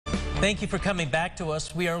Thank you for coming back to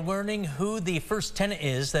us. We are learning who the first tenant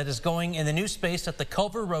is that is going in the new space at the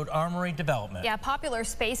Culver Road Armory development. Yeah, popular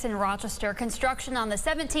space in Rochester. Construction on the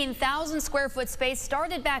 17,000 square foot space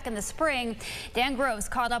started back in the spring. Dan Gross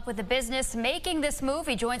caught up with the business making this move.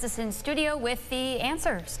 He joins us in studio with the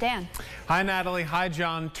answers. Dan. Hi, Natalie. Hi,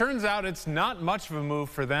 John. Turns out it's not much of a move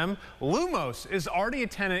for them. Lumos is already a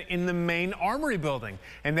tenant in the main Armory building,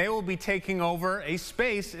 and they will be taking over a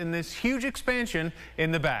space in this huge expansion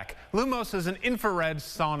in the back. Lumos is an infrared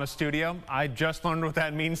sauna studio. I just learned what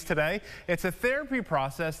that means today. It's a therapy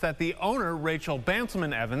process that the owner, Rachel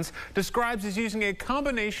Bantelman Evans, describes as using a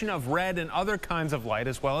combination of red and other kinds of light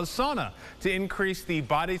as well as sauna to increase the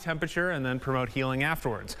body temperature and then promote healing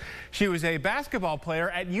afterwards. She was a basketball player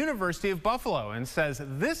at University of Buffalo and says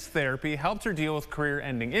this therapy helped her deal with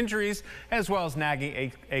career-ending injuries as well as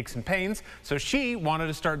nagging aches and pains. So she wanted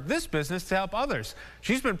to start this business to help others.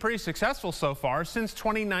 She's been pretty successful so far. Since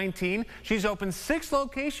 2019, she's opened 6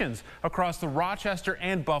 locations across the Rochester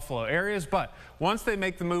and Buffalo areas. But once they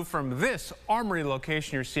make the move from this Armory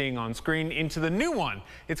location you're seeing on screen into the new one,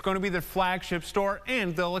 it's going to be their flagship store,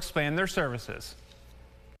 and they'll expand their services.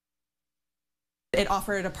 It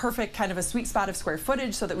offered a perfect kind of a sweet spot of square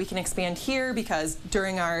footage so that we can expand here, because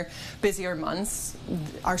during our busier months,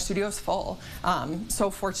 our studio is full, so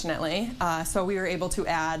fortunately. So we were able to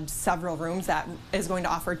add several rooms. That is going to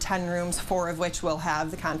offer 10 rooms, 4 of which will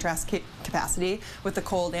have the contrast capacity with the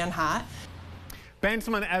cold and hot.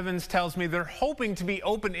 Bantelman Evans tells me they're hoping to be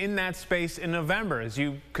open in that space in November. As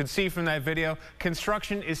you could see from that video,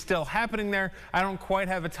 construction is still happening there. I don't quite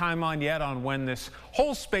have a timeline yet on when this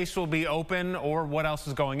whole space will be open or what else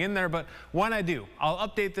is going in there, but when I do, I'll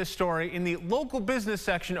update this story in the local business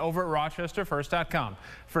section over at RochesterFirst.com.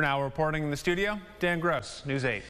 For now, reporting in the studio, Dan Gross, News 8.